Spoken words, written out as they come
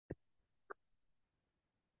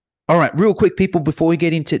All right, real quick, people, before we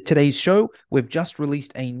get into today's show, we've just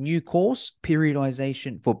released a new course,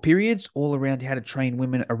 Periodization for Periods, all around how to train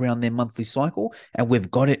women around their monthly cycle, and we've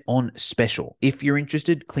got it on special. If you're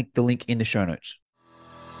interested, click the link in the show notes.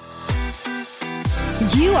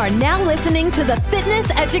 You are now listening to the Fitness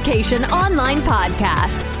Education Online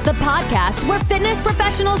Podcast, the podcast where fitness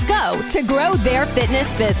professionals go to grow their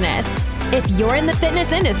fitness business. If you're in the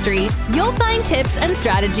fitness industry, you'll find tips and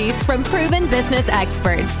strategies from proven business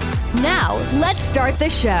experts. Now, let's start the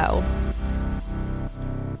show.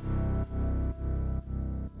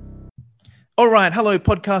 All right. Hello,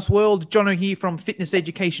 podcast world. Jono here from Fitness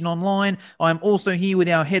Education Online. I'm also here with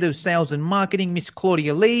our head of sales and marketing, Miss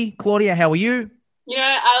Claudia Lee. Claudia, how are you? You know,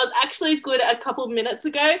 I was actually good a couple of minutes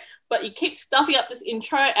ago, but you keep stuffing up this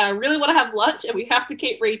intro and I really want to have lunch and we have to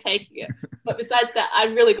keep retaking it. But besides that,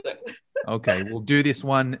 I'm really good. Okay, we'll do this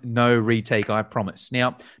one, no retake, I promise.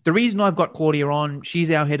 Now, the reason I've got Claudia on,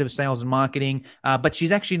 she's our head of sales and marketing, but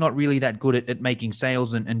she's actually not really that good at making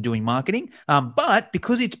sales and doing marketing. But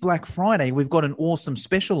because it's Black Friday, we've got an awesome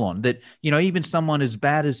special on that, you know, even someone as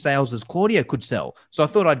bad as sales as Claudia could sell. So I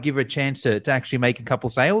thought I'd give her a chance to actually make a couple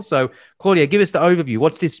sales. So Claudia, give us the overview.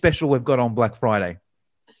 What's this special we've got on Black Friday?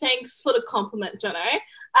 Thanks for the compliment,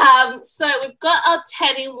 Jono. So we've got our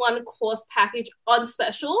 10-in-1 course package on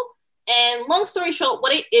special. And long story short,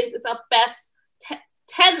 what it is, it's our best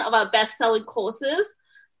 10 of our best-selling courses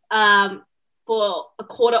for a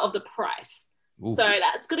quarter of the price. Ooh. So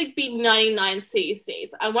that's going to be 99 CECs.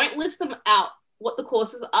 I won't list them out what the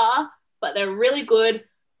courses are, but they're really good.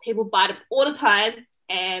 People buy them all the time,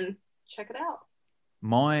 and check it out.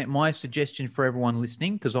 My suggestion for everyone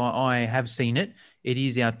listening, because I have seen it, it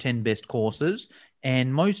is our 10 best courses.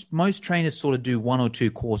 And most trainers sort of do 1 or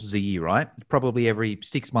 2 courses a year, right? Probably every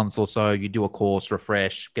 6 months or so, you do a course,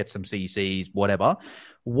 refresh, get some CCs, whatever.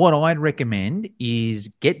 What I'd recommend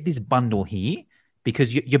is get this bundle here,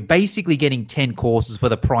 because you're basically getting 10 courses for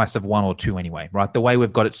the price of 1 or 2 anyway, right? The way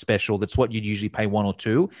we've got it special, that's what you'd usually pay 1 or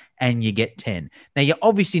 2, and you get 10. Now, you're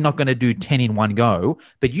obviously not going to do 10 in one go,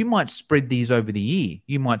 but you might spread these over the year.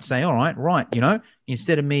 You might say, all right, you know,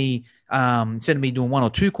 instead of me doing 1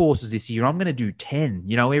 or 2 courses this year, I'm going to do 10,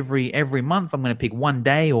 you know, every month. I'm going to pick one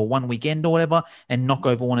day or one weekend or whatever and knock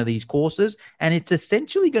over one of these courses. And it's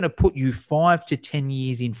essentially going to put you 5 to 10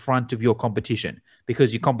 years in front of your competition,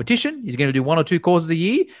 because your competition is going to do 1 or 2 courses a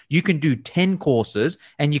year. You can do 10 courses,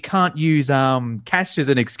 and you can't use cash as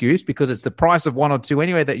an excuse, because it's the price of 1 or 2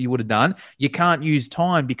 anyway that you would have done. You can't use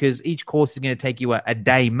time, because each course is going to take you a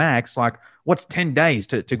day max. Like, what's 10 days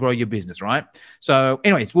to grow your business, right? So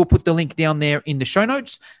anyways, we'll put the link down there in the show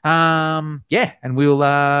notes. And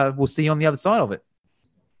we'll see you on the other side of it.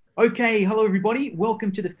 Okay, hello everybody.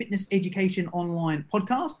 Welcome to the Fitness Education Online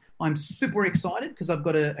podcast. I'm super excited because I've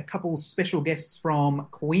got a couple special guests from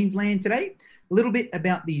Queensland today. A little bit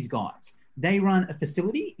about these guys. They run a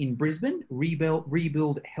facility in Brisbane,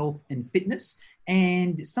 Rebuild Health and Fitness.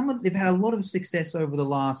 And they've had a lot of success over the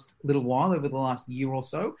last little while, over the last year or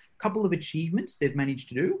so. A couple of achievements they've managed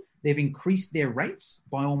to do. They've increased their rates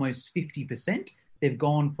by almost 50%. They've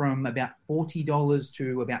gone from about $40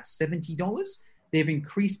 to about $70. They've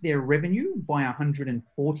increased their revenue by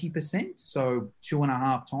 140%, so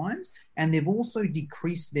 2.5 times. And they've also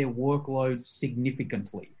decreased their workload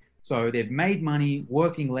significantly. So they've made money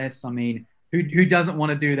working less. I mean, who doesn't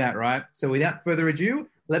want to do that, right? So without further ado,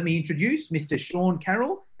 let me introduce Mr. Sean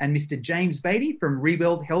Carroll and Mr. James Beatty from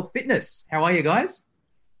Rebuild Health Fitness. How are you guys?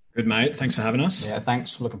 Good, mate. Thanks for having us. Yeah,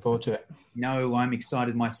 thanks. Looking forward to it. No, I'm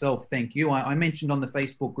excited myself. Thank you. I mentioned on the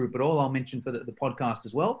Facebook group at all. I'll mention for the podcast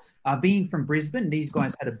as well. Being from Brisbane, these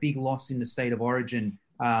guys had a big loss in the state of origin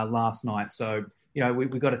last night. So, you know,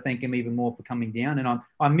 we've got to thank them even more for coming down. And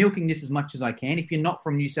I'm milking this as much as I can. If you're not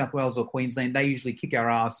from New South Wales or Queensland, they usually kick our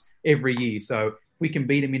ass every year. So if we can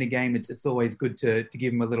beat them in a game, it's always good to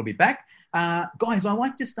give them a little bit back. Guys, I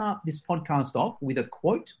like to start this podcast off with a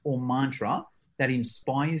quote or mantra that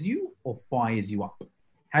inspires you or fires you up.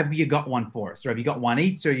 Have you got one for us? Or have you got one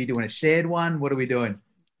each? Or are you doing a shared one? What are we doing?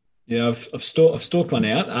 Yeah, I've stalked one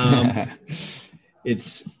out.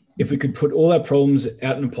 It's, if we could put all our problems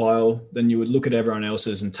out in a pile, then you would look at everyone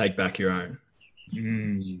else's and take back your own.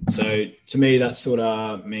 So to me, that sort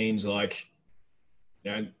of means, like,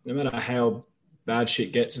 you know, no matter how bad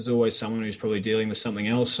shit gets, there's always someone who's probably dealing with something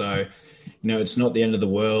else. So, you know, it's not the end of the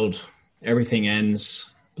world. Everything ends.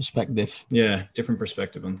 Perspective. Yeah, different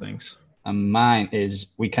perspective on things. And mine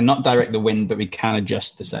is, we cannot direct the wind, but we can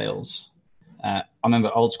adjust the sails. I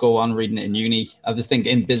remember old school one, reading it in uni. I just think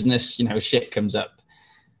in business, you know, shit comes up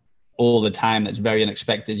all the time that's very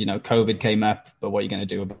unexpected. You know, COVID came up, but what are you going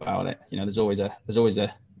to do about it? You know, there's always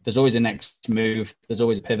a there's always a next move. There's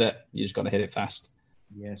always a pivot. You just got to hit it fast.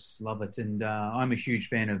 Yes, love it. And I'm a huge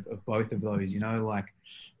fan of both of those, like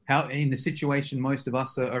how in the situation most of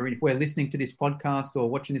us are in, if we're listening to this podcast or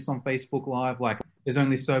watching this on Facebook Live, like there's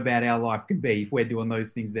only so bad our life can be if we're doing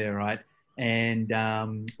those things there, right? And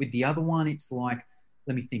with the other one, it's like,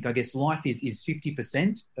 let me think, I guess life is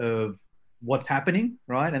 50% of what's happening,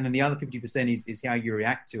 right? And then the other 50% is how you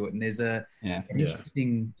react to it. And there's an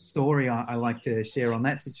interesting story I like to share on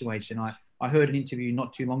that situation. I heard an interview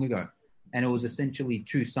not too long ago, and it was essentially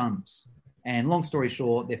two sons. And long story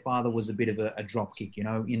short, their father was a bit of a dropkick,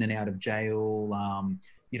 in and out of jail,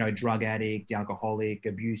 drug addict, alcoholic,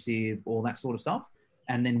 abusive, all that sort of stuff.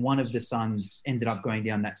 And then one of the sons ended up going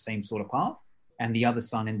down that same sort of path. And the other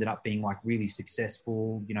son ended up being like really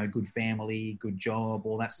successful, good family, good job,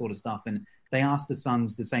 all that sort of stuff. And they asked the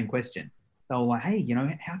sons the same question. They were like, hey,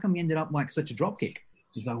 how come you ended up like such a dropkick?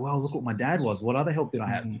 He's like, well, look what my dad was. What other help did I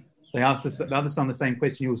have? They asked the other son the same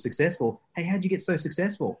question. He was successful. Hey, how'd you get so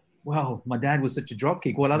successful? Well, my dad was such a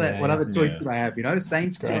dropkick. What other choice did I have?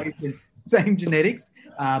 Same situation, same genetics,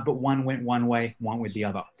 but one went one way, one went the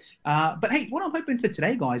other. But hey, what I'm hoping for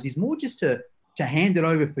today, guys, is more just to hand it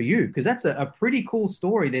over for you, because that's a pretty cool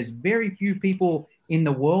story. There's very few people in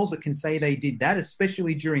the world that can say they did that,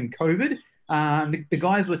 especially during COVID. The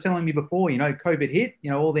guys were telling me before, COVID hit,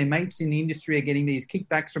 all their mates in the industry are getting these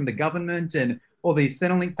kickbacks from the government and all these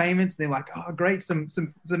Centrelink payments. They're like, oh, great, some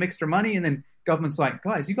extra money. And then government's like,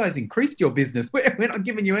 guys, you guys increased your business. We're not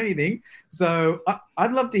giving you anything. So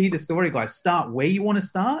I'd love to hear the story, guys. Start where you want to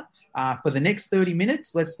start. For the next 30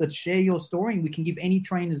 minutes, let's share your story, and we can give any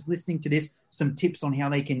trainers listening to this some tips on how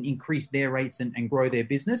they can increase their rates and grow their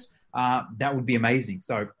business. That would be amazing.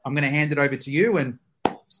 So I'm going to hand it over to you and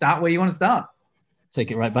start where you want to start.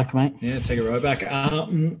 Take it right back, mate. Yeah, take it right back.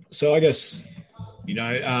 So I guess,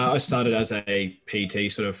 I started as a PT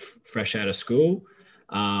sort of fresh out of school.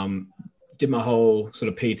 Did my whole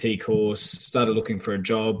sort of PT course, started looking for a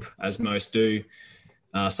job, as most do.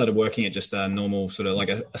 Started working at just a normal sort of like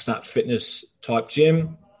a Snap Fitness type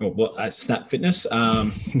gym, or Snap Fitness.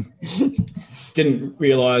 Didn't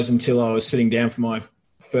realize until I was sitting down for my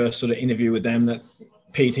first sort of interview with them that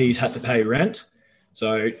PTs had to pay rent.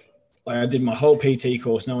 So I did my whole PT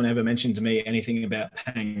course. No one ever mentioned to me anything about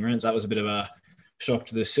paying rent. That was a bit of a shock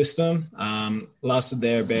to the system. Lasted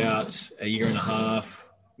there about a year and a half.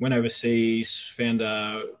 Went overseas, found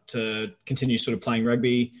to continue sort of playing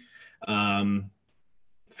rugby. Found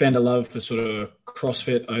a love for sort of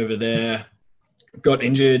CrossFit over there. Got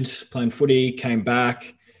injured playing footy, came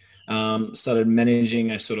back, started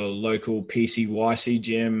managing a sort of local PCYC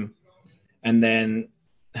gym, and then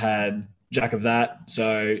had jack of that.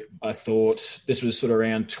 So I thought this was sort of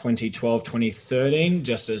around 2012, 2013,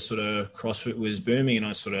 just as sort of CrossFit was booming, and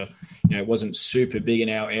I sort of, it wasn't super big in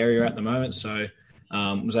our area at the moment. So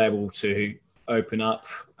was able to open up,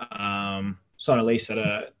 sign a lease at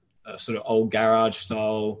a sort of old garage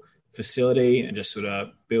style facility and just sort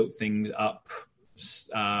of built things up.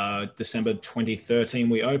 December 2013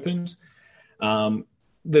 we opened.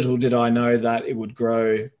 Little did I know that it would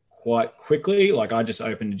grow quite quickly. Like, I just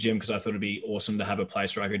opened a gym because I thought it'd be awesome to have a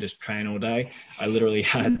place where I could just train all day. I literally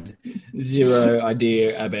had zero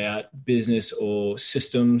idea about business or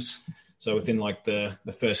systems. So within like the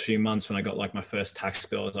first few months when I got like my first tax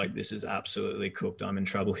bill, I was like, this is absolutely cooked. I'm in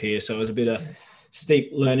trouble here. So it was a bit of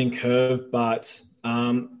steep learning curve. But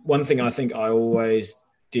one thing I think I always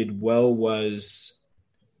did well was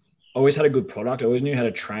I always had a good product. I always knew how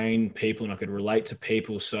to train people and I could relate to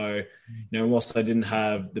people. So, whilst I didn't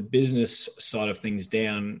have the business side of things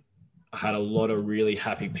down, I had a lot of really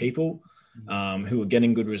happy people who were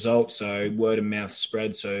getting good results. So word of mouth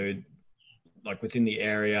spread. So like within the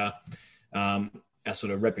area, our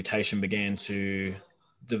sort of reputation began to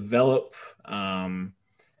develop, and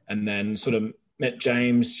then sort of met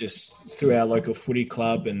James just through our local footy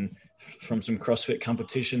club and from some CrossFit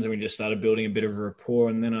competitions, and we just started building a bit of a rapport.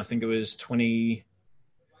 And then I think it was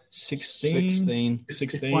 2016.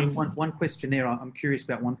 One question there. I'm curious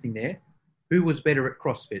about one thing there. Who was better at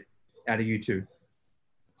CrossFit out of you two?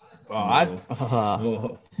 I'd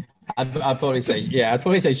probably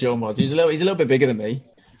say Sean was. He's a little bit bigger than me,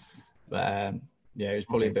 but he was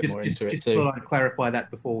probably a bit more into it too. Thought I'd clarify that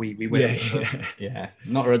before we went. Yeah,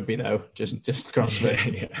 not rugby though, just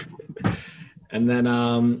CrossFit. Yeah. And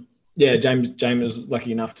then James was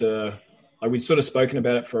lucky enough to, we'd sort of spoken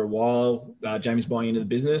about it for a while. James buying into the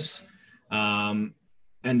business,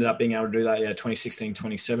 ended up being able to do that. 2016,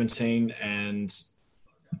 2017, and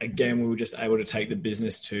again we were just able to take the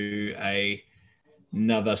business to a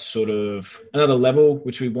another level,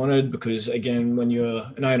 which we wanted, because again, when you're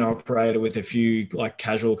an owner operator with a few like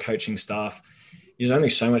casual coaching staff, there's only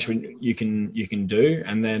so much you can do.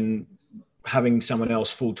 And then having someone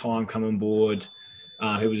else full time come on board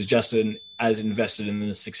who was just as invested in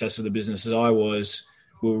the success of the business as I was,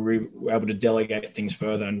 we were able to delegate things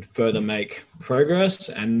further and further make progress.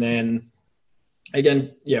 And then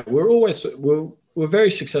again, yeah, we're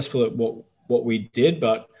very successful at what we did,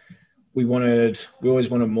 but we always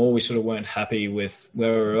wanted more. We sort of weren't happy with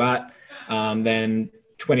where we were at. Then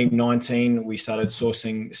 2019, we started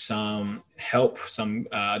sourcing some help, some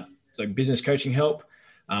business coaching help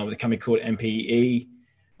with a company called MPE.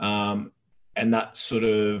 And that sort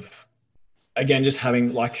of, again, just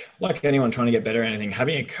having like anyone trying to get better at anything,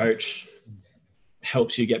 having a coach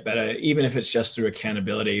helps you get better, even if it's just through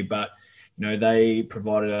accountability. But, they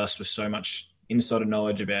provided us with so much insider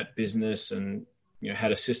knowledge about business and, how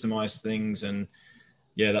to systemize things. And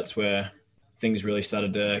yeah, that's where things really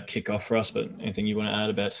started to kick off for us. But anything you want to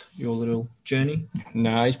add about your little journey?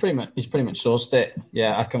 No, he's pretty much sourced it.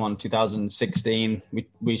 Yeah, I come on 2016.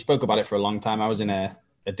 We spoke about it for a long time. I was in a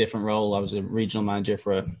different role. I was a regional manager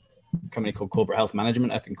for a company called Corporate Health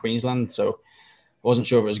Management up in Queensland. So I wasn't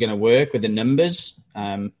sure if it was going to work with the numbers.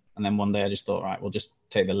 And then one day I just thought, right, we'll just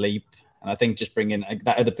take the leap. And I think just bringing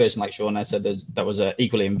that other person, like Sean, I said, that was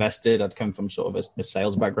equally invested. I'd come from sort of a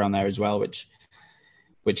sales background there as well, which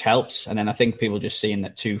helps. And then I think people just seeing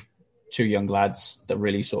that two young lads that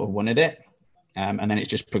really sort of wanted it. And then it's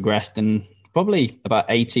just progressed. And probably about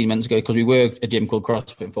 18 months ago, because we were a gym called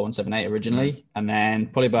CrossFit 4178 originally. And then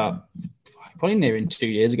probably nearing 2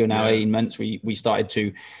 years ago now, 18 months, we started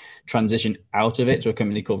to transition out of it to a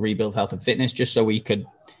company called Rebuild Health and Fitness, just so we could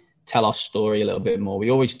tell our story a little bit more.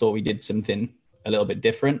 We always thought we did something a little bit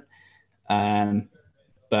different.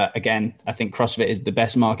 But again, I think CrossFit is the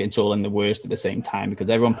best marketing tool and the worst at the same time,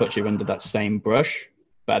 because everyone puts you under that same brush.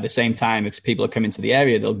 But at the same time, if people are coming to the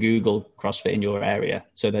area, they'll Google CrossFit in your area.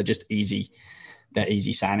 So they're just easy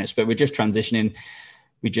signups. But we're just transitioning.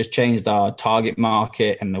 We just changed our target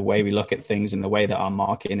market and the way we look at things and the way that our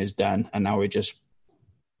marketing is done. And now we're just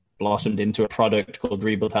blossomed into a product called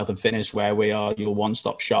Rebuild Health and Fitness, where we are your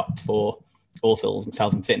one-stop shop for all things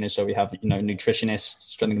health and fitness. So we have, nutritionists,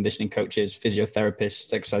 strength and conditioning coaches,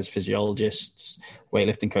 physiotherapists, exercise physiologists,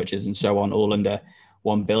 weightlifting coaches, and so on, all under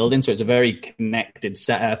one building. So it's a very connected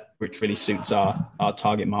setup, which really suits our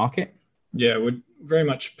target market. Yeah, we're very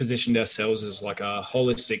much positioned ourselves as like a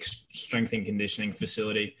holistic strength and conditioning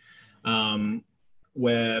facility,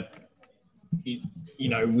 where,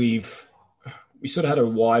 we sort of had a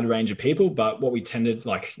wide range of people, but what we tended,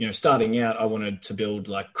 starting out, I wanted to build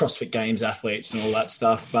like CrossFit Games athletes and all that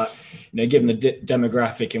stuff. But, given the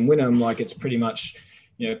demographic in Wynnum, it's pretty much,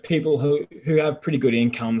 people who have pretty good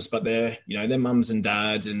incomes, but they're mums and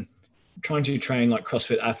dads, and trying to train like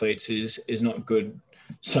CrossFit athletes is not good.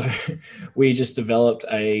 So we just developed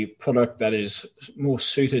a product that is more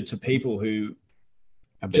suited to people who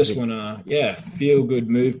just want to, feel good,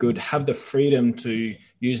 move good, have the freedom to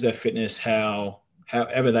use their fitness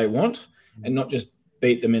however they want, and not just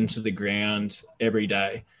beat them into the ground every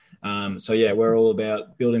day. We're all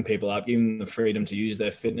about building people up, giving them the freedom to use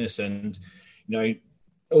their fitness, and,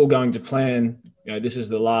 all going to plan. This is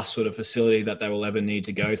the last sort of facility that they will ever need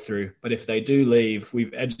to go through. But if they do leave,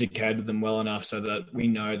 we've educated them well enough so that we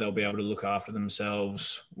know they'll be able to look after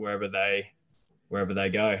themselves wherever they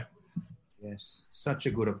go. Yes, such a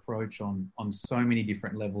good approach on so many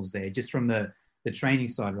different levels there. Just from the training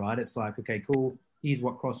side, right? It's like, okay, cool. Here's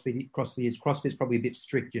what CrossFit is. CrossFit's probably a bit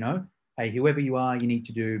strict, Hey, whoever you are, you need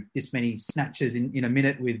to do this many snatches in a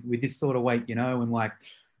minute with this sort of weight, and like,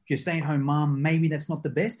 if you're a stay-at-home mom, maybe that's not the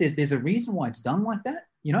best. There's a reason why it's done like that,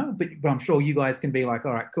 but I'm sure you guys can be like,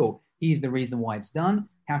 all right, cool. Here's the reason why it's done.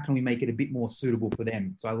 How can we make it a bit more suitable for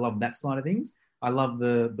them? So I love that side of things. I love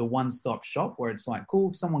the one-stop shop where it's like, cool,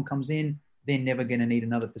 if someone comes in, they're never going to need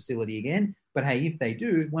another facility again. But hey, if they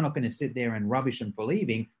do, we're not going to sit there and rubbish them for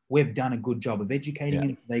leaving. We've done a good job of educating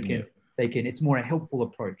them. They can. It's more a helpful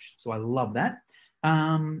approach. So I love that.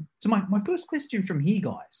 So my first question from here,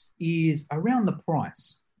 guys, is around the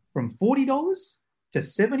price from $40 to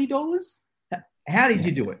 $70. How did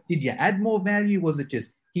you do it? Did you add more value? Was it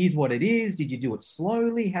just, here's what it is? Did you do it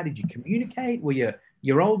slowly? How did you communicate? Were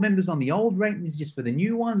your old members on the old rate and this is just for the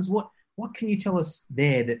new ones? What can you tell us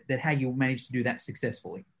there that how you managed to do that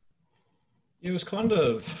successfully? It was kind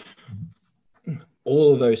of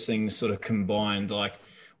all of those things sort of combined. Like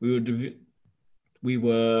we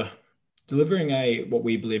were delivering what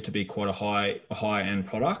we believe to be quite a high end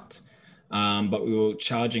product, but we were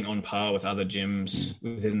charging on par with other gyms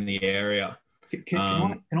within the area.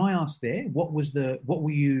 Can I ask there? What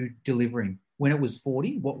were you delivering when it was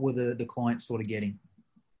 40? What were the clients sort of getting?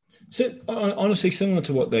 So honestly, similar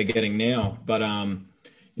to what they're getting now, but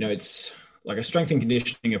it's like a strength and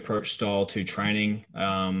conditioning approach style to training,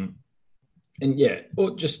 or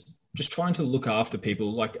just trying to look after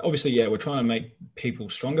people. Like obviously, we're trying to make people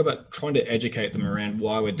stronger, but trying to educate them around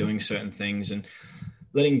why we're doing certain things and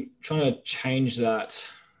trying to change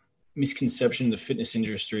that misconception in the fitness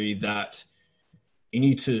industry that you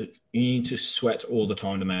need to sweat all the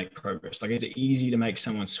time to make progress. Like it's easy to make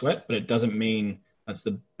someone sweat, but it doesn't mean that's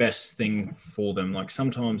the best thing for them. Like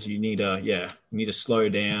sometimes you need to slow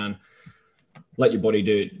down, let your body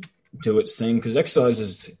do its thing, because exercise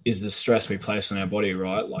is the stress we place on our body,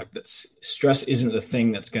 right? Like stress isn't the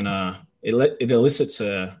thing that's it elicits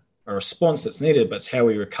a response that's needed, but it's how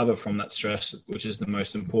we recover from that stress, which is the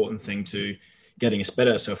most important thing to getting us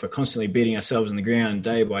better. So if we're constantly beating ourselves in the ground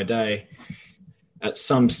day by day, at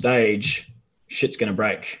some stage shit's going to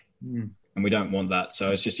break. And we don't want that.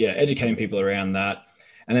 So it's just, educating people around that.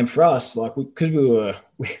 And then for us, like, because we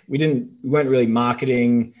weren't really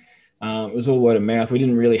marketing. It was all word of mouth. We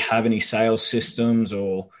didn't really have any sales systems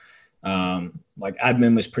or like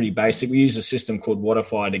admin was pretty basic. We used a system called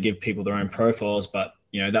Waterfire to give people their own profiles, but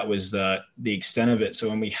that was the extent of it. So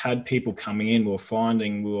when we had people coming in,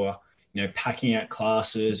 we were packing out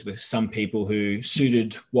classes with some people who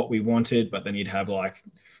suited what we wanted, but then you'd have like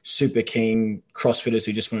super keen CrossFitters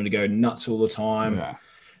who just wanted to go nuts all the time. Yeah.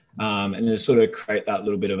 And to sort of create that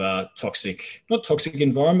little bit of a not toxic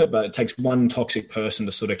environment, but it takes one toxic person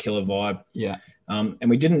to sort of kill a vibe. Yeah. And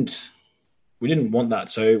we didn't want that.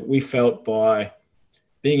 So we felt by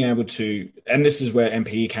being able to, and this is where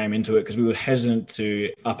MPE came into it, because we were hesitant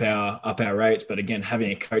to up our rates. But again,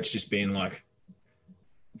 having a coach just being like,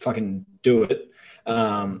 fucking do it.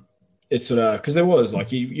 It's sort of, because there was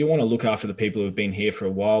like, you want to look after the people who've been here for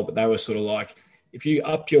a while, but they were sort of like, if you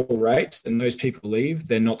up your rates and those people leave,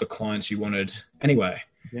 they're not the clients you wanted anyway.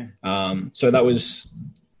 Yeah. So that was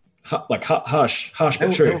like harsh,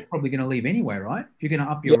 but true. They were probably going to leave anyway, right? If you're going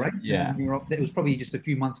to up your rate, it was probably just a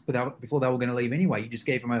few months before they were going to leave anyway. You just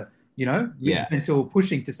gave them until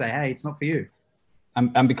pushing to say, hey, it's not for you.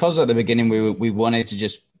 And because at the beginning we wanted to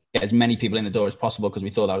just get as many people in the door as possible, because we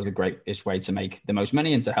thought that was the greatest way to make the most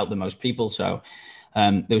money and to help the most people. So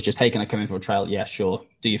there was just, hey, can I come in for a trial? Yeah, sure.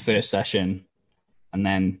 Do your first session and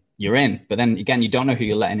then you're in. But then again, you don't know who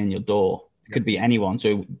you're letting in your door. It could be anyone.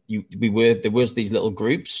 So there was these little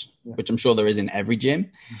groups, which I'm sure there is in every gym,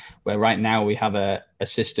 where right now we have a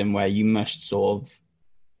system where you must sort of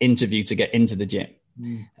interview to get into the gym.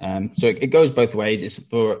 So it goes both ways. It's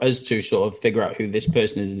for us to sort of figure out who this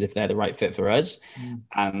person is, if they're the right fit for us,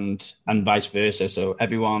 and vice versa. So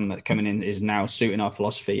everyone that coming in is now suiting our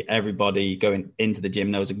philosophy. Everybody going into the gym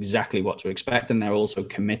knows exactly what to expect, and they're also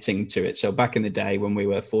committing to it. So back in the day when we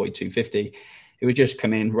were 4250, it was just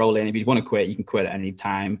come in, roll in. If you want to quit, you can quit at any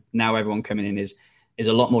time. Now everyone coming in is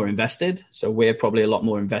a lot more invested. So we're probably a lot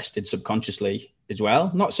more invested subconsciously as well.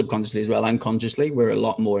 Not subconsciously as well, and consciously. We're a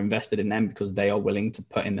lot more invested in them because they are willing to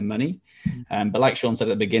put in the money. But like Sean said at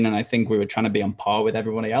the beginning, I think we were trying to be on par with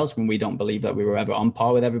everybody else when we don't believe that we were ever on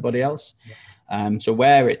par with everybody else. So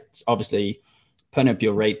where it's obviously putting up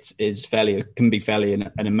your rates can be fairly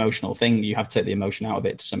an emotional thing. You have to take the emotion out of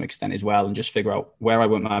it to some extent as well, and just figure out where I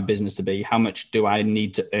want my business to be. How much do I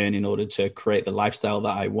need to earn in order to create the lifestyle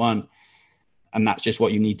that I want? And that's just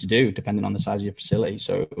what you need to do, depending on the size of your facility.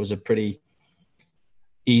 So it was a pretty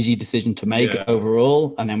easy decision to make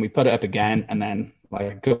overall. And then we put it up again. And then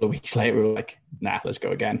like a couple of weeks later, we were like, nah, let's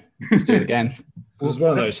go again. Let's do it again. This is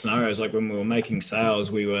one of those scenarios, like when we were making sales,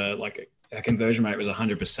 we were like, our conversion rate was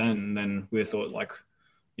 100%. And then we thought like,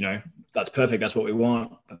 that's perfect. That's what we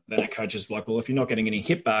want. But then our coach is like, well, if you're not getting any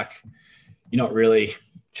hit back, you're not really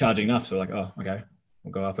charging enough. So we're like, oh, okay,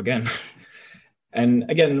 we'll go up again.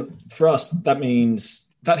 And again, for us, that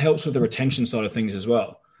means that helps with the retention side of things as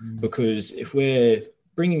well. Because if we're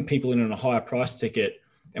bringing people in on a higher price ticket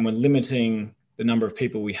and we're limiting the number of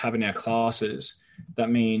people we have in our classes, that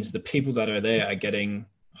means the people that are there are getting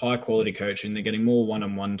high quality coaching. They're getting more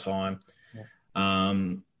one-on-one time.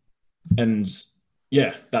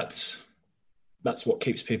 That's what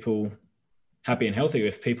keeps people happy and healthy.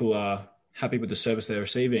 If people are happy with the service they're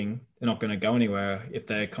receiving, they're not going to go anywhere. If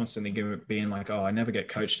they're constantly being like, oh, I never get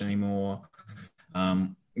coached anymore,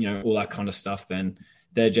 all that kind of stuff, then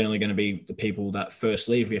they're generally going to be the people that first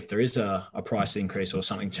leave if there is a price increase or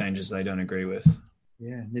something changes they don't agree with.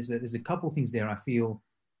 Yeah, there's a couple of things there. I feel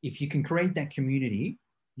if you can create that community,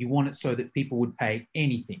 you want it so that people would pay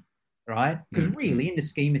anything, right? Because really, in the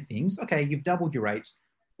scheme of things, okay, you've doubled your rates,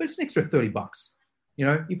 but it's an extra $30. You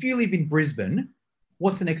know, if you live in Brisbane,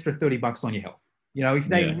 what's an extra $30 on your health? You know, if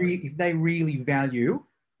they really value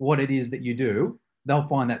what it is that you do, they'll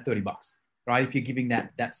find that $30, right? If you're giving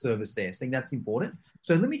that service there. So I think that's important.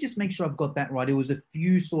 So let me just make sure I've got that right. It was a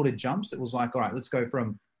few sort of jumps. It was like, all right, let's go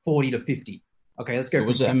from 40 to 50. Okay, let's go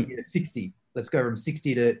from 50 to 60. Let's go from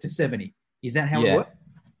 60 to 70. Is that how it worked?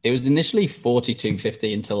 It was initially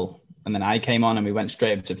 42.50 and then I came on and we went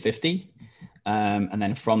straight up to 50. And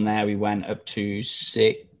then from there we went up to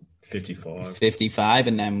 55,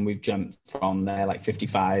 and then we've jumped from there like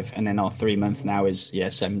 55, and then our 3 month now is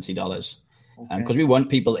 $70. Because we want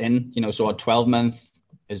people in, you know, so our 12 month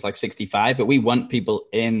is like 65, but we want people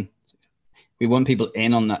in on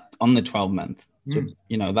the 12 month. So,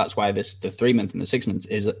 you know, that's why the 3 month and the 6 months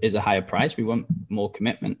is a higher price. We want more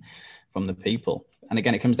commitment from the people. And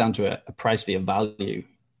again, it comes down to a price for your value.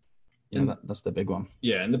 You know, that's the big one.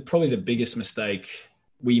 Yeah. And probably the biggest mistake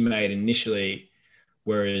we made initially,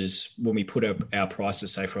 whereas when we put up our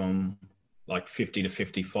prices, say from like 50 to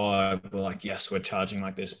 55, we're like, yes, we're charging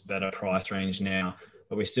like this better price range now,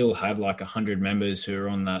 but we still have like 100 members who are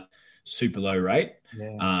on that super low rate.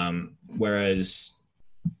 Yeah. Whereas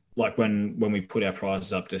like when we put our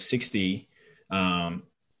prices up to 60,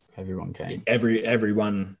 everyone came.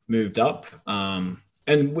 Everyone moved up.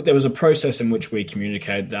 And there was a process in which we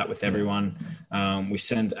communicated that with everyone. We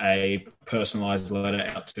sent a personalized letter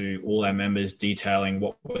out to all our members detailing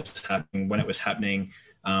what was happening, when it was happening,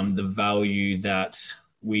 the value that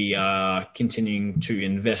we are continuing to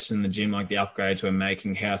invest in the gym, like the upgrades we're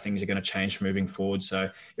making, how things are going to change moving forward. So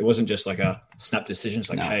it wasn't just like a snap decision. It's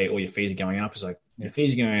like, hey, all your fees are going up. It's like, your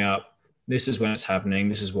fees are going up. This is when it's happening.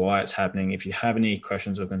 This is why it's happening. If you have any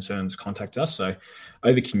questions or concerns, contact us. So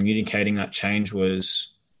over communicating that change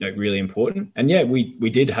was really important. And yeah, we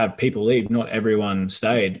did have people leave. Not everyone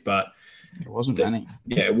stayed, but it wasn't any.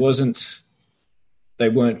 Yeah, it wasn't. They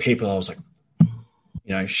weren't people. I was like,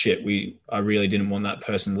 shit. I really didn't want that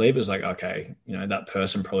person to leave. It was like, okay, that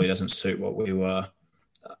person probably doesn't suit what we were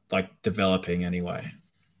like developing anyway.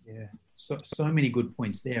 Yeah. So many good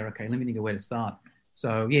points there. Okay, let me think of where to start.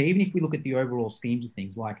 So yeah, even if we look at the overall schemes of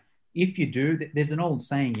things, like if you do, there's an old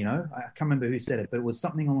saying, I can't remember who said it, but it was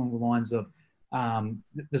something along the lines of,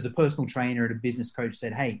 there's a personal trainer and a business coach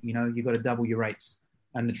said, hey, you've got to double your rates.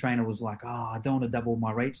 And the trainer was like, I don't want to double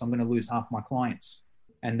my rates. I'm going to lose half my clients.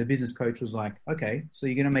 And the business coach was like, okay, so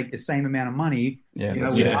you're going to make the same amount of money,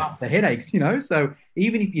 with half the headaches, So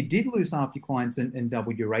even if you did lose half your clients and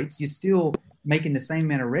double your rates, you're still making the same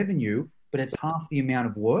amount of revenue, but it's half the amount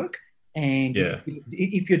of work. And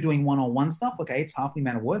if you're doing one-on-one stuff, okay, it's half the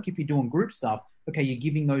amount of work. If you're doing group stuff, okay, you're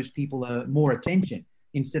giving those people more attention.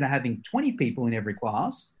 Instead of having 20 people in every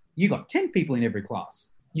class, you got 10 people in every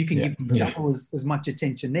class. You can give them double as much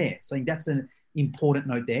attention there. So I think that's an important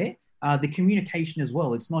note there. The communication as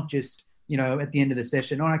well. It's not just, at the end of the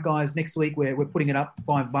session, all right, guys, next week we're putting it up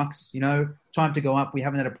 $5, time to go up. We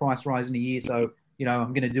haven't had a price rise in a year. So,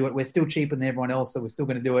 I'm going to do it. We're still cheaper than everyone else. So we're still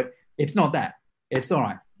going to do it. It's not that. It's all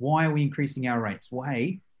right. Why are we increasing our rates? Well,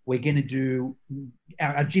 hey, we're going to do,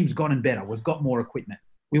 our gym's gotten better. We've got more equipment.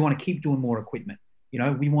 We want to keep doing more equipment.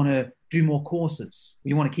 We want to do more courses.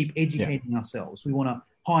 We want to keep educating ourselves. We want to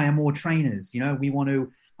hire more trainers. We want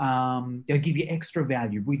to give you extra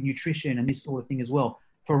value with nutrition and this sort of thing as well.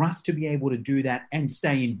 For us to be able to do that and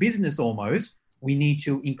stay in business almost, we need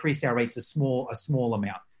to increase our rates a small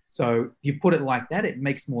amount. So if you put it like that, it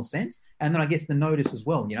makes more sense. And then I guess the notice as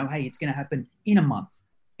well, hey, it's going to happen in a month.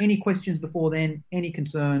 Any questions before then, any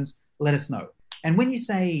concerns, let us know. And when you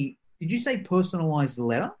say, did you say personalized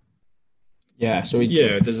letter? Yeah. So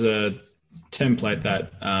there's a template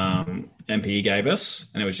that MPE gave us,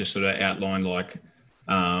 and it was just sort of outlined like,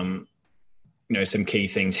 some key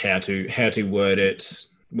things, how to word it,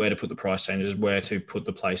 where to put the price changes, where to put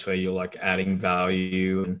the place where you're like adding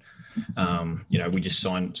value. And, we just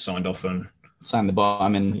signed off and signed the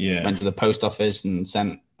bottom and went to the post office and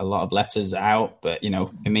sent a lot of letters out, but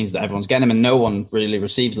it means that everyone's getting them, and no one really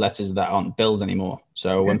receives letters that aren't bills anymore.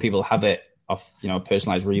 So when people have it off,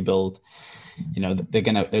 personalized rebuild, they're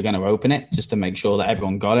gonna open it just to make sure that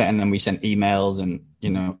everyone got it. And then we sent emails and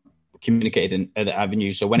communicated in other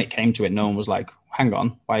avenues. So when it came to it, no one was like, hang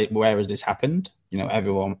on, where has this happened?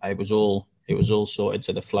 Everyone, it was all sorted,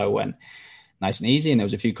 so the flow went nice and easy, and there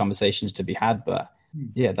was a few conversations to be had, but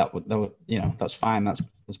that's fine. That's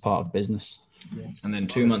part of business. Yes. And then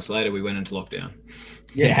 2 months later, we went into lockdown.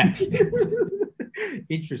 Yeah.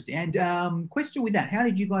 Interesting. And question with that, how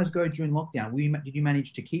did you guys go during lockdown? Did you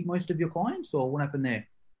manage to keep most of your clients, or what happened there?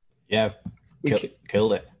 Yeah,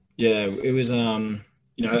 killed it. Yeah, it was,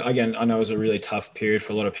 again, I know it was a really tough period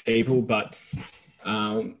for a lot of people, but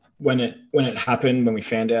when it happened, when we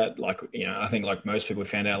found out, like, you know, I think like most people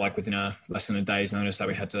found out like within less than a day's notice that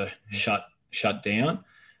we had to shut down.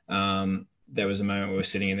 There was a moment we were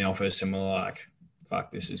sitting in the office and we're like,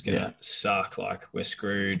 fuck, this is gonna suck, like we're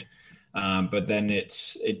screwed. But then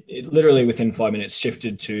it literally within 5 minutes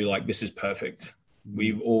shifted to like, this is perfect.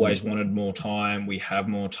 We've always wanted more time. We have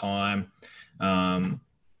more time. And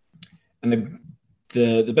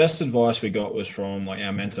the best advice we got was from like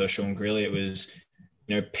our mentor, Sean Greeley. It was,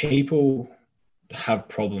 you know, people have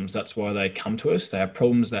problems. That's why they come to us. They have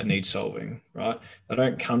problems that need solving, right? They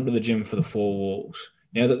don't come to the gym for the four walls.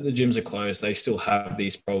 Now that the gyms are closed, they still have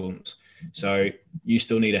these problems. So you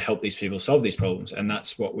still need to help these people solve these problems. And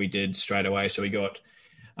that's what we did straight away. So we got,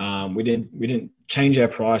 we didn't change our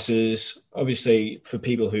prices. Obviously for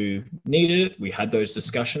people who needed it, we had those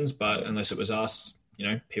discussions, but unless it was us, you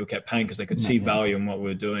know, people kept paying because they could see value in what we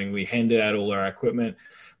were doing. We handed out all our equipment.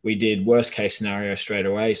 We did worst case scenario straight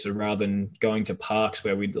away. So rather than going to parks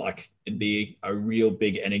where we'd like, it'd be a real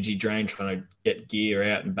big energy drain trying to get gear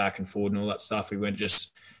out and back and forward and all that stuff, we went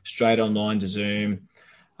just straight online to Zoom.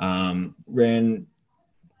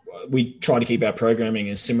 We try to keep our programming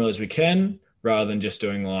as similar as we can rather than just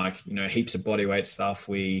doing like, you know, heaps of bodyweight stuff.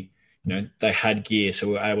 We, you know, they had gear, so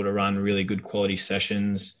we were able to run really good quality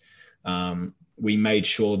sessions. We made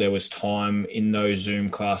sure there was time in those Zoom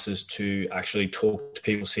classes to actually talk to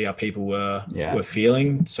people, see how people were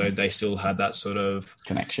feeling. So they still had that sort of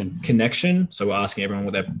connection. So we're asking everyone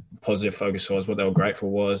what their positive focus was, what they were grateful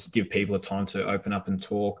was, give people a time to open up and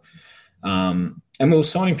talk. And we were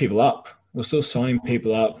signing people up. We're still signing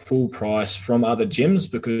people up full price from other gyms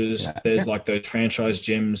because there's like those franchise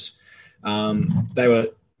gyms. They were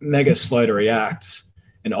mega slow to react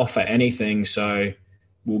and offer anything. So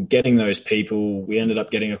we're getting those people. We ended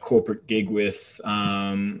up getting a corporate gig with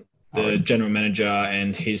the general manager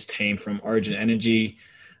and his team from Origin Energy,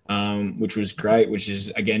 which was great, which is,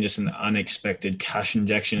 again, just an unexpected cash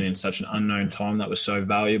injection in such an unknown time that was so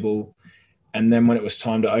valuable. And then when it was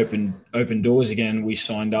time to open doors again, we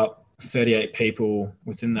signed up 38 people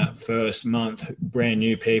within that first month, brand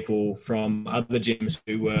new people from other gyms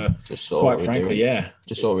who were just saw what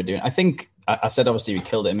we're doing. I think I said, obviously we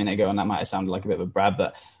killed it a minute ago and that might have sounded like a bit of a brag,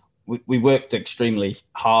 but we worked extremely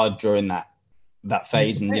hard during that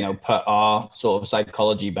phase and, you know, put our sort of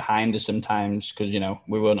psychology behind us sometimes because, you know,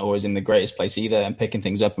 we weren't always in the greatest place either and picking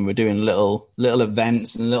things up, and we're doing little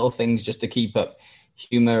events and little things just to keep up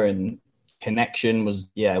humor and connection was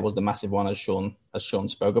the massive one as Sean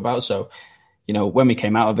spoke about. So, you know, when we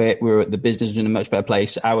came out of it, the business was in a much better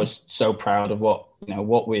place. I was so proud of what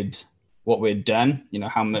we'd done, you know,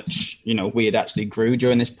 how much, you know, we had actually grew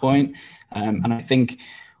during this point. And I think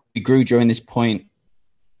we grew during this point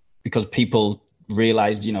because people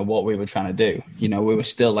realized, you know, what we were trying to do. You know, we were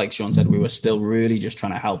still, like Sean said, we were still really just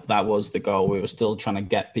trying to help. That was the goal. We were still trying to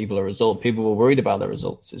get people a result. People were worried about the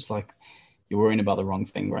results. It's like, you're worrying about the wrong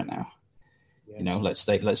thing right now. You know, let's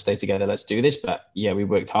stay together. Let's do this. But yeah, we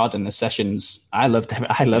worked hard, and the sessions, I loved them.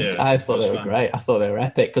 I thought they were great. I thought they were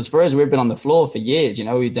epic. Because for us, we've been on the floor for years. You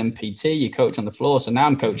know, we've done PT, you coach on the floor. So now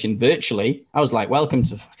I'm coaching virtually. I was like, welcome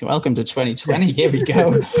to 2020. Here we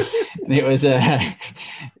go. And it was,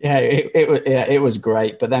 it was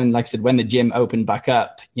great. But then, like I said, when the gym opened back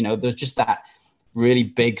up, you know, there's just that really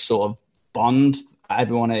big sort of bond.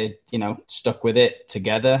 Everyone had, you know, stuck with it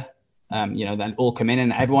together. You know, then all come in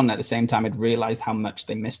and everyone at the same time had realized how much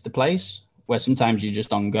they missed the place, where sometimes you're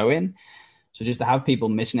just ongoing. So just to have people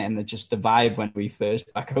missing it and the vibe when we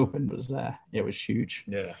first back opened was, it was huge.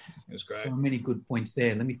 Yeah, it was great. So many good points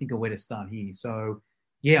there. Let me think of where to start here. So,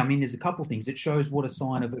 yeah, I mean, there's a couple of things. It shows what a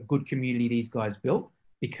sign of a good community these guys built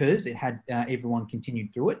because it had everyone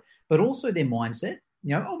continued through it, but also their mindset.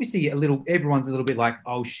 You know, obviously everyone's a little bit like,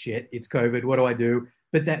 oh shit, it's COVID. What do I do?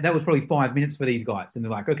 But that was probably 5 minutes for these guys. And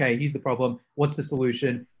they're like, okay, here's the problem. What's the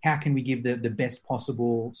solution? How can we give the best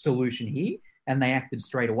possible solution here? And they acted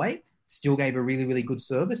straight away, still gave a really, really good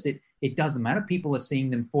service. It doesn't matter. People are seeing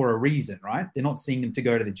them for a reason, right? They're not seeing them to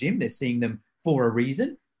go to the gym. They're seeing them for a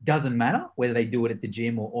reason. Doesn't matter whether they do it at the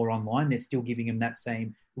gym or online. They're still giving them that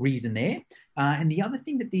same reason there. And the other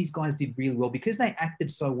thing that these guys did really well, because they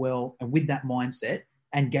acted so well and with that mindset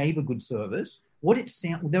and gave a good service,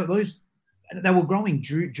 they were growing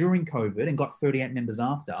during COVID and got 38 members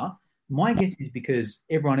after. My guess is because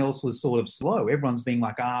everyone else was sort of slow. Everyone's being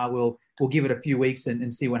like, we'll give it a few weeks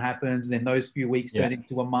and see what happens. And then those few weeks turned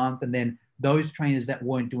into a month. And then those trainers that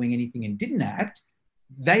weren't doing anything and didn't act,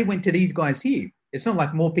 they went to these guys here. It's not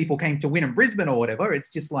like more people came to Wynnum Brisbane or whatever. It's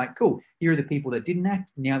just like, cool, here are the people that didn't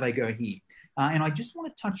act. Now they go here. And I just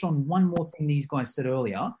want to touch on one more thing these guys said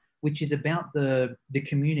earlier, which is about the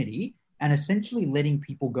community and essentially letting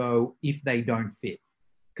people go if they don't fit.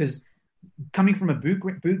 Because coming from a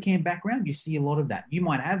boot camp background, you see a lot of that. You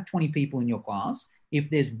might have 20 people in your class. If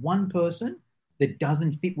there's one person that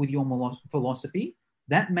doesn't fit with your philosophy,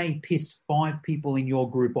 that may piss 5 people in your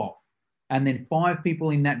group off. And then 5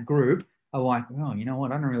 people in that group are like, oh, you know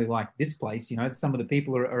what? I don't really like this place. You know, some of the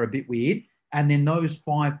people are a bit weird. And then those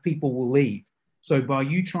 5 people will leave. So by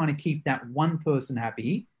you trying to keep that one person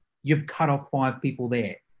happy, you've cut off 5 people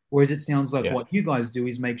there. Whereas it sounds like what you guys do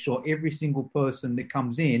is make sure every single person that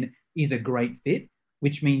comes in is a great fit,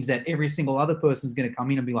 which means that every single other person is going to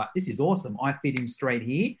come in and be like, this is awesome. I fit in straight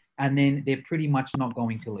here. And then they're pretty much not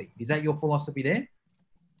going to leave. Is that your philosophy there?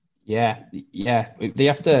 Yeah. They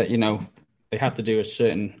have to, you know, they have to do a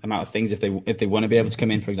certain amount of things if they want to be able to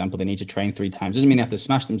come in. For example, they need to train 3 times. Doesn't mean they have to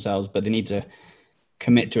smash themselves, but they need to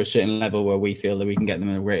commit to a certain level where we feel that we can get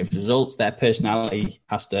them the greatest results. Their personality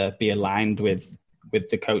has to be aligned with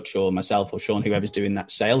the coach or myself or Sean, whoever's doing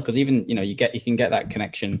that sale. Because even, you know, you can get that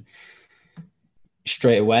connection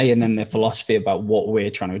straight away. And then their philosophy about what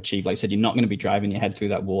we're trying to achieve. Like I said, you're not going to be driving your head through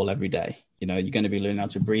that wall every day. You know, you're going to be learning how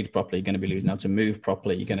to breathe properly. You're going to be learning how to move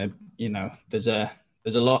properly. You're going to, you know, there's a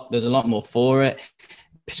lot more for it.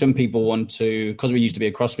 Some people want to, because we used to be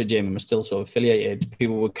a CrossFit gym and we're still sort of affiliated,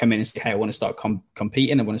 people would come in and say, hey, I want to start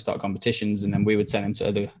competing. I want to start competitions. And then we would send them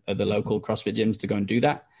to other local CrossFit gyms to go and do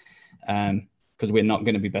that. Because we're not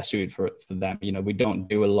going to be best suited for them. You know, we don't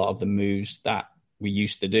do a lot of the moves that we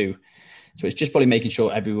used to do. So it's just probably making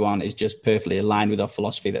sure everyone is just perfectly aligned with our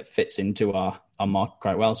philosophy that fits into our market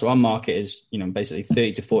quite well. So our market is, you know, basically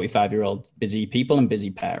 30 to 45-year-old busy people and busy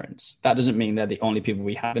parents. That doesn't mean they're the only people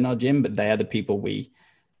we have in our gym, but they are the people we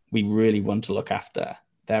really want to look after.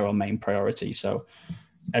 They're our main priority. So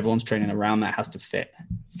everyone's training around that has to fit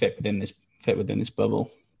within this bubble.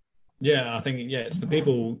 Yeah, I think, it's the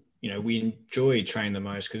people, you know, we enjoy training the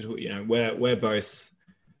most because, you know, we're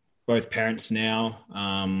both parents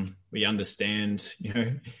now. We understand, you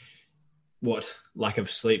know, what lack of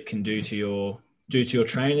sleep can do to your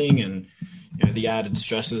training and, you know, the added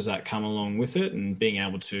stresses that come along with it, and being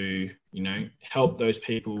able to, you know, help those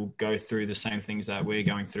people go through the same things that we're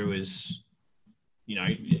going through is, you know,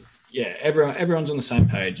 everyone's on the same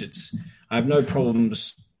page. I have no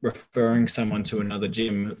problems referring someone to another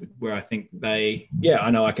gym where I think I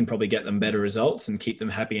know I can probably get them better results and keep them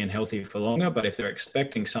happy and healthy for longer. But if they're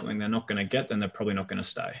expecting something they're not going to get, then they're probably not going to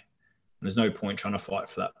stay. And there's no point trying to fight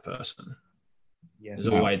for that person. Yes.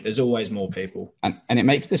 There's always more people. And it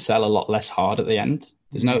makes the sell a lot less hard at the end.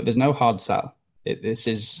 There's no hard sell.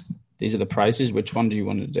 These are the prices. Which one do you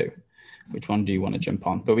want to do? Which one do you want to jump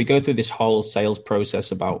on? But we go through this whole sales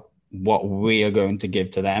process about what we are going to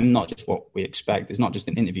give to them, not just what we expect. It's not just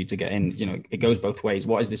an interview to get in. You know, it goes both ways.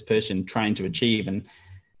 What is this person trying to achieve? And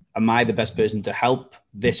am I the best person to help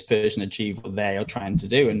this person achieve what they are trying to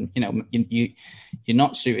do? And, you know, you're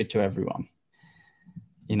not suited to everyone,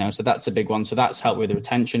 you know, so that's a big one. So that's helped with the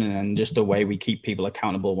retention, and then just the way we keep people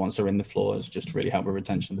accountable once they're in the floors, just really help with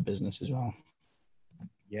retention of the business as well.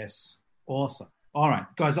 Yes. Awesome. All right,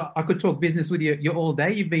 guys, I could talk business with you all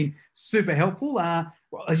day. You've been super helpful.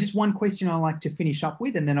 Just one question I like to finish up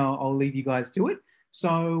with, and then I'll leave you guys to it.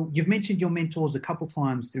 So you've mentioned your mentors a couple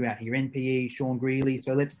times throughout here, NPE, Sean Greeley.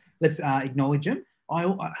 So let's acknowledge them.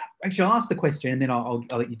 I'll ask the question, and then I'll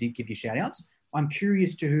let you give your shout outs. I'm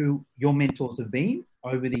curious to who your mentors have been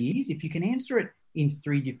over the years. If you can answer it in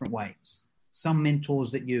 3 different ways. Some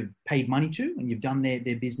mentors that you've paid money to and you've done their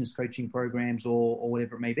business coaching programs or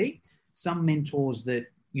whatever it may be. Some mentors that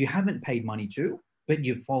you haven't paid money to, but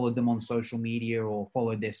you've followed them on social media or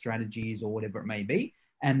followed their strategies or whatever it may be.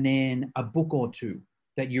 And then a book or 2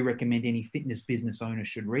 that you recommend any fitness business owner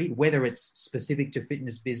should read, whether it's specific to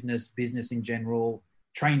fitness business in general,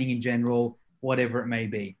 training in general, whatever it may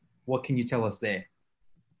be. What can you tell us there?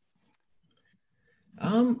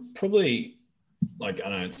 Probably, like, I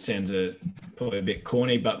know it sounds probably a bit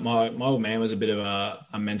corny, but my old man was a bit of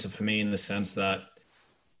a mentor for me in the sense that,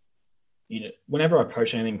 you know, whenever I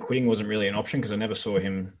approached anything, quitting wasn't really an option because I never saw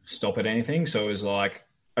him stop at anything. So it was like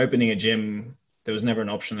opening a gym. There was never an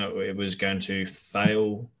option that it was going to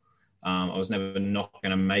fail. I was never not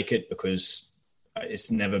going to make it because it's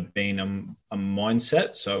never been a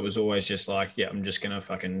mindset. So it was always just like, I'm just going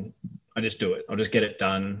to I just do it. I'll just get it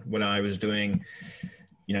done. When I was doing,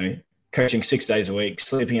 you know, coaching 6 days a week,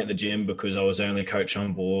 sleeping at the gym because I was the only coach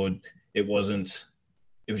on board, it was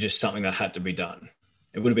just something that had to be done.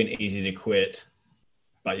 It would have been easy to quit,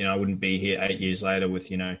 but, you know, I wouldn't be here 8 years later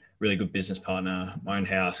with, you know, really good business partner, my own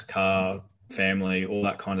house, car, family, all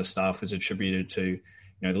that kind of stuff is attributed to, you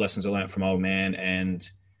know, the lessons I learned from old man. And,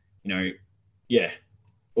 you know,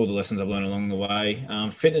 all the lessons I've learned along the way.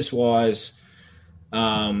 Fitness wise,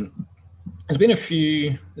 there's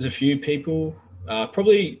a few people.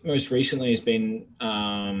 Probably most recently has been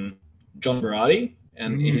John Berardi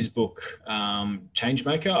and his book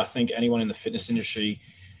Changemaker. I think anyone in the fitness industry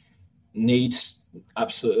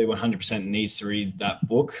absolutely 100% needs to read that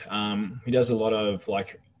book. He does a lot of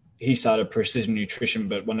he started precision nutrition,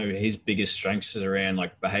 but one of his biggest strengths is around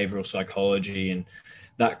behavioral psychology and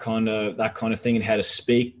that kind of thing, and how to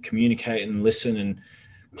speak, communicate, and listen, and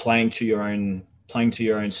playing to your own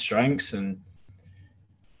strengths, and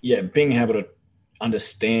being able to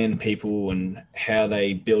understand people and how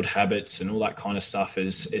they build habits and all that kind of stuff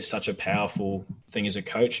is such a powerful thing as a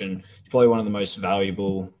coach, and it's probably one of the most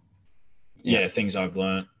valuable things I've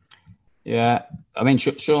learned. Yeah, I mean,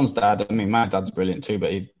 Sean's dad, my dad's brilliant too,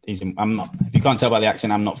 but I'm not, if you can't tell by the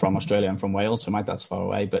accent, I'm not from Australia, I'm from Wales, so my dad's far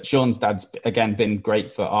away. But Sean's dad's, again, been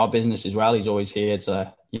great for our business as well. He's always here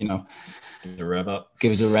to, give us a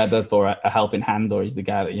rev up or a helping hand, or he's the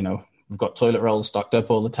guy that, we've got toilet rolls stocked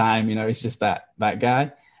up all the time. He's just that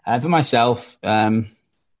guy. For myself, Martin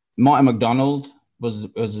McDonald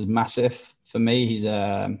was massive for me. He's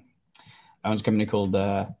owns a company called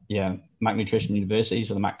Mac Nutrition University,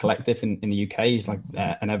 so the Mac Collective in the UK. He's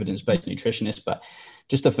an evidence-based nutritionist, but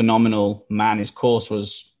just a phenomenal man. His course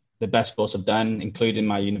was the best course I've done, including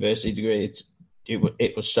my university degree.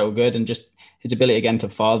 It was so good, and just his ability again to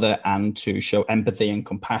father and to show empathy and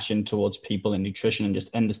compassion towards people in nutrition, and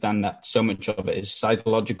just understand that so much of it is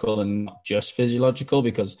psychological and not just physiological,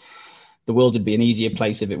 because the world would be an easier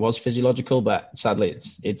place if it was physiological, but sadly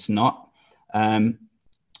it's not.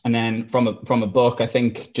 And then from a book, I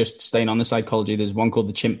think, just staying on the psychology, there's one called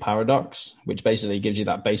The Chimp Paradox, which basically gives you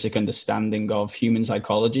that basic understanding of human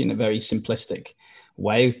psychology in a very simplistic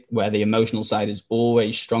way, where the emotional side is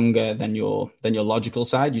always stronger than your logical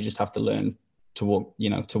side. You just have to learn to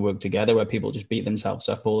work together, where people just beat themselves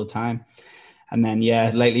up all the time. And then,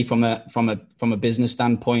 lately from a business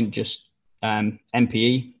standpoint, just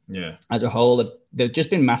MPE as a whole, they've just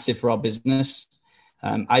been massive for our business.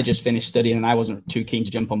 I just finished studying and I wasn't too keen to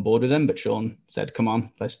jump on board with them, but Sean said, come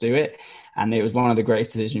on, let's do it. And it was one of the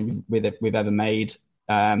greatest decisions we've ever made,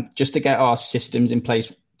 just to get our systems in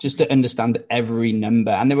place, just to understand every number.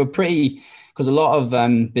 And they were because a lot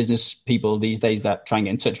of business people these days that try and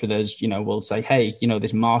get in touch with us, will say, hey,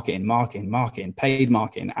 this marketing, paid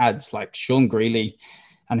marketing, ads, like Sean Greeley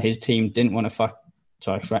and his team didn't want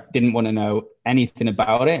to know anything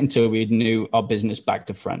about it until we knew our business back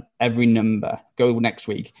to front. Every number, go next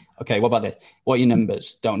week. Okay, what about this? What are your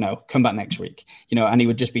numbers? Don't know. Come back next week. And he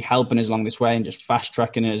would just be helping us along this way and just fast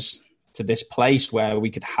tracking us to this place where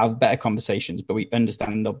we could have better conversations, but we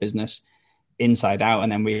understand our business inside out.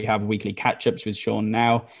 And then we have weekly catch-ups with Sean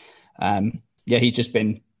now. He's just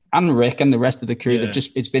been, and Rick and the rest of the crew,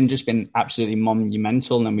 it's been absolutely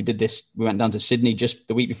monumental. And then we went down to Sydney just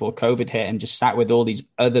the week before COVID hit and just sat with all these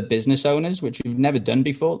other business owners, which we've never done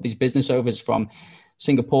before. These business owners from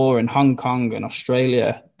Singapore and Hong Kong and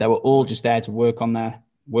Australia, they were all just there to work on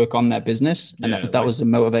their business. And that was a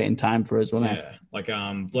motivating time for us, wasn't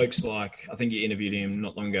it? Blokes like, I think you interviewed him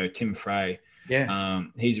not long ago, Tim Frey.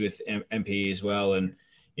 He's with MPE as well. And,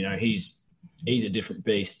 he's a different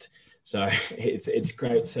beast. So it's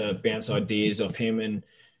great to bounce ideas off him, and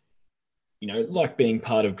like being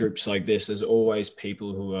part of groups like this, there's always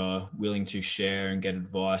people who are willing to share and get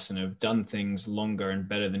advice and have done things longer and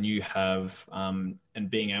better than you have, and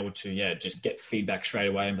being able to just get feedback straight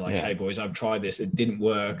away and be like, hey boys, I've tried this, it didn't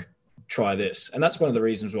work, try this. And that's one of the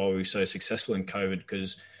reasons why we were so successful in COVID,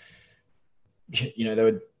 because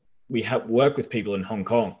we have work with people in Hong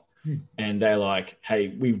Kong. And they're like, hey,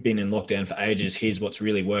 we've been in lockdown for ages. Here's what's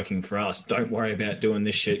really working for us. Don't worry about doing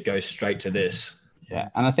this shit. Go straight to this. Yeah.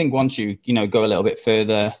 And I think once you, go a little bit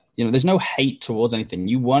further, there's no hate towards anything.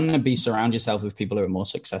 You want to surround yourself with people who are more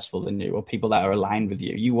successful than you, or people that are aligned with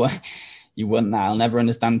you. You want that. I'll never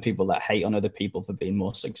understand people that hate on other people for being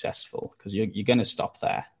more successful, because you're going to stop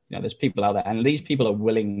there. There's people out there, and these people are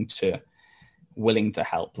willing to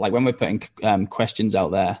help. Like when we're putting questions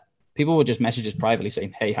out there, people will just message us privately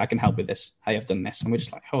saying, hey, I can help with this. Hey, I've done this. And we're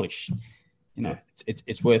just like, holy shit,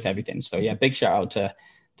 it's worth everything. So big shout out to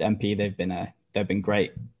MP. They've been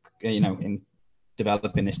great, in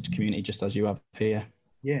developing this community, just as you have here.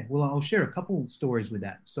 Yeah. Well, I'll share a couple stories with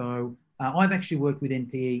that. So I've actually worked with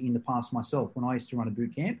NPE in the past myself when I used to run a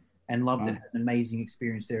boot camp, and loved it. Had an amazing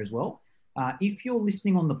experience there as well. If you're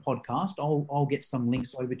listening on the podcast, I'll get some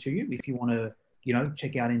links over to you if you want to,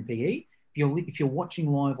 check out NPE. If you're watching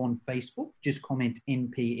live on Facebook, just comment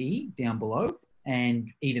NPE down below, and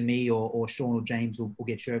either me or Sean or James will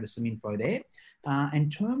get you over some info there. In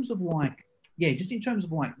terms of yeah, just in terms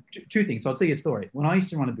of like two things. So I'll tell you a story. When I used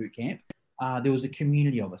to run a boot camp, there was a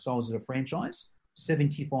community of us. I was at a franchise,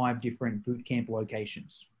 75 different boot camp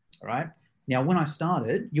locations. All right. Now, when I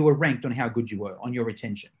started, you were ranked on how good you were on your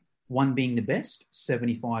retention. 1 being the best,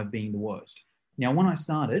 75 being the worst. Now, when I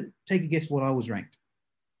started, take a guess what I was ranked.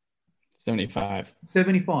 75,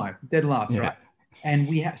 dead last, right? And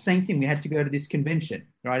we have same thing. We had to go to this convention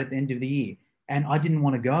right at the end of the year, and I didn't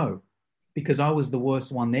want to go because I was the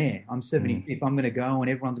worst one there. I'm 75th. I'm going to go, and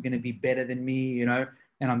everyone's going to be better than me, you know,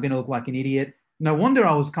 and I'm going to look like an idiot. No wonder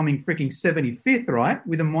I was coming freaking 75th, right?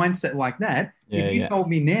 With a mindset like that. If you told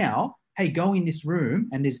me now, hey, go in this room,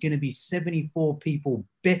 and there's going to be 74 people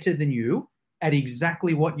better than you at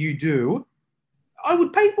exactly what you do, I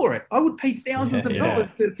would pay for it. I would pay thousands of dollars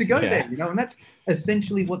to go there, you know, and that's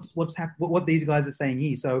essentially what these guys are saying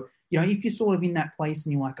here. So, you know, if you're sort of in that place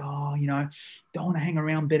and you're like, oh, you know, don't want to hang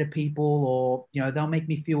around better people, or, you know, they'll make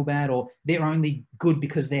me feel bad, or they're only good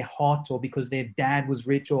because they're hot or because their dad was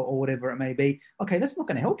rich or whatever it may be. Okay, that's not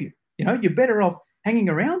going to help you. You know, you're better off hanging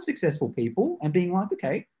around successful people and being like,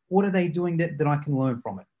 okay, what are they doing that I can learn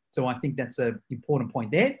from it? So I think that's an important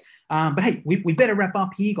point there. But hey, we better wrap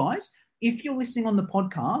up here, guys. If you're listening on the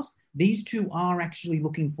podcast, these two are actually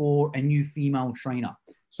looking for a new female trainer.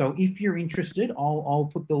 So if you're interested, I'll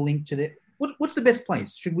put the link to that. What's the best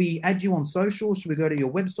place? Should we add you on social? Should we go to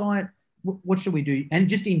your website? What should we do? And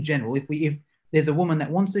just in general, if there's a woman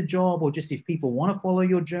that wants a job, or just if people want to follow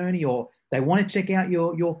your journey, or they want to check out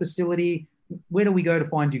your facility, where do we go to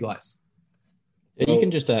find you guys? You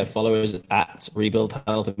can just follow us at Rebuild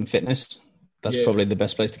Health and Fitness. That's probably the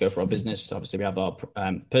best place to go for our business. Obviously, we have our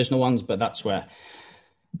personal ones, but that's where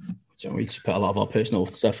we just put a lot of our personal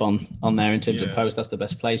stuff on there in terms of posts. That's the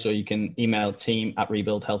best place. Or you can email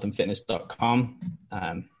team@rebuildhealthandfitness.com.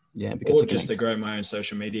 Or just to grow my own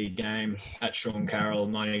social media game at Sean Carroll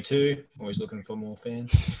 92. Always looking for more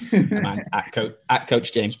fans. Mine, at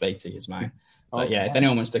Coach James Beatty is mine. But if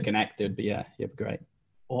anyone wants to connect, it'd be great.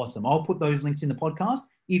 Awesome. I'll put those links in the podcast.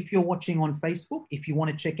 If you're watching on Facebook, if you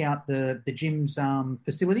want to check out the gym's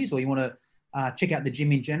facilities, or you want to check out the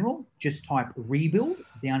gym in general, just type Rebuild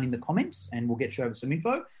down in the comments and we'll get you over some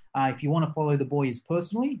info. If you want to follow the boys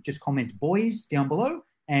personally, just comment boys down below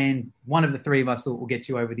and one of the three of us will get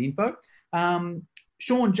you over the info.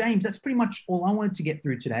 Sean, James, that's pretty much all I wanted to get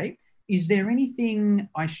through today. Is there anything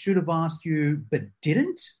I should have asked you but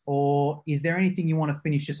didn't? Or is there anything you want to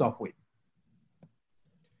finish us off with?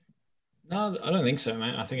 No, I don't think so,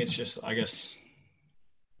 mate. I think it's just, I guess,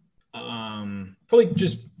 probably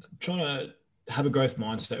just trying to have a growth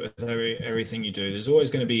mindset with everything you do. There's always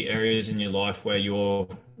going to be areas in your life where you're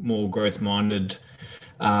more growth-minded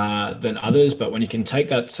than others, but when you can take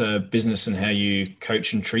that to business and how you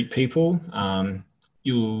coach and treat people,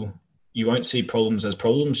 you won't see problems as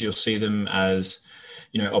problems. You'll see them as,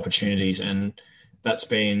 you know, opportunities, and that's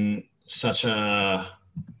been such a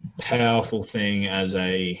powerful thing as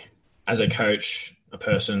a coach, a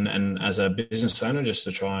person, and as a business owner, just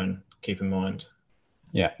to try and keep in mind.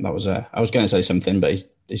 Yeah, that was I was going to say something, but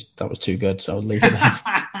that was too good, so I'll leave it there.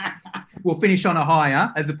 We'll finish on a high,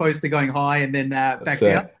 huh? As opposed to going high and then back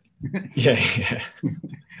down. Yeah.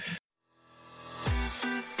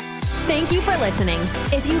 Thank you for listening.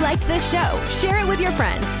 If you liked this show, share it with your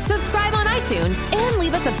friends, subscribe on iTunes, and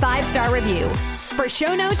leave us a 5-star review. For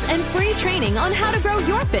show notes and free training on how to grow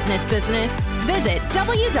your fitness business, visit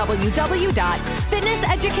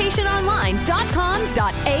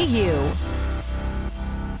www.fitnesseducationonline.com.au.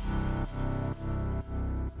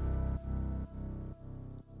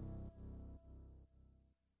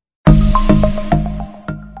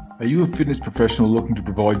 Are you a fitness professional looking to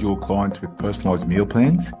provide your clients with personalised meal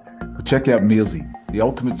plans? Well, check out Mealsy, the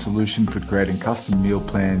ultimate solution for creating custom meal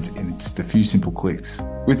plans in just a few simple clicks.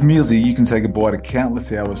 With Mealsy, you can say goodbye to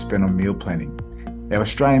countless hours spent on meal planning. Our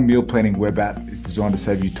Australian meal planning web app is designed to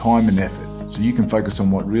save you time and effort, so you can focus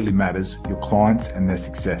on what really matters, your clients and their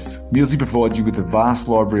success. Mealsy provides you with a vast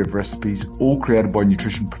library of recipes, all created by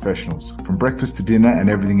nutrition professionals. From breakfast to dinner and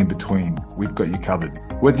everything in between, we've got you covered.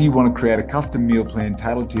 Whether you want to create a custom meal plan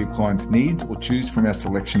tailored to your client's needs or choose from our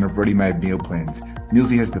selection of ready-made meal plans,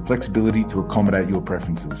 Mealsy has the flexibility to accommodate your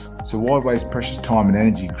preferences. So why waste precious time and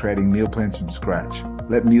energy creating meal plans from scratch?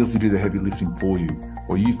 Let Mealsy do the heavy lifting for you,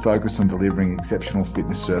 or you focus on delivering exceptional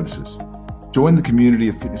fitness services. Join the community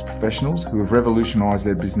of fitness professionals who have revolutionised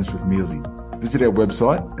their business with Mealsy. Visit our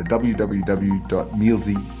website at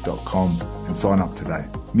www.mealsy.com and sign up today.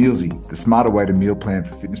 Mealsy, the smarter way to meal plan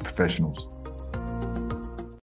for fitness professionals.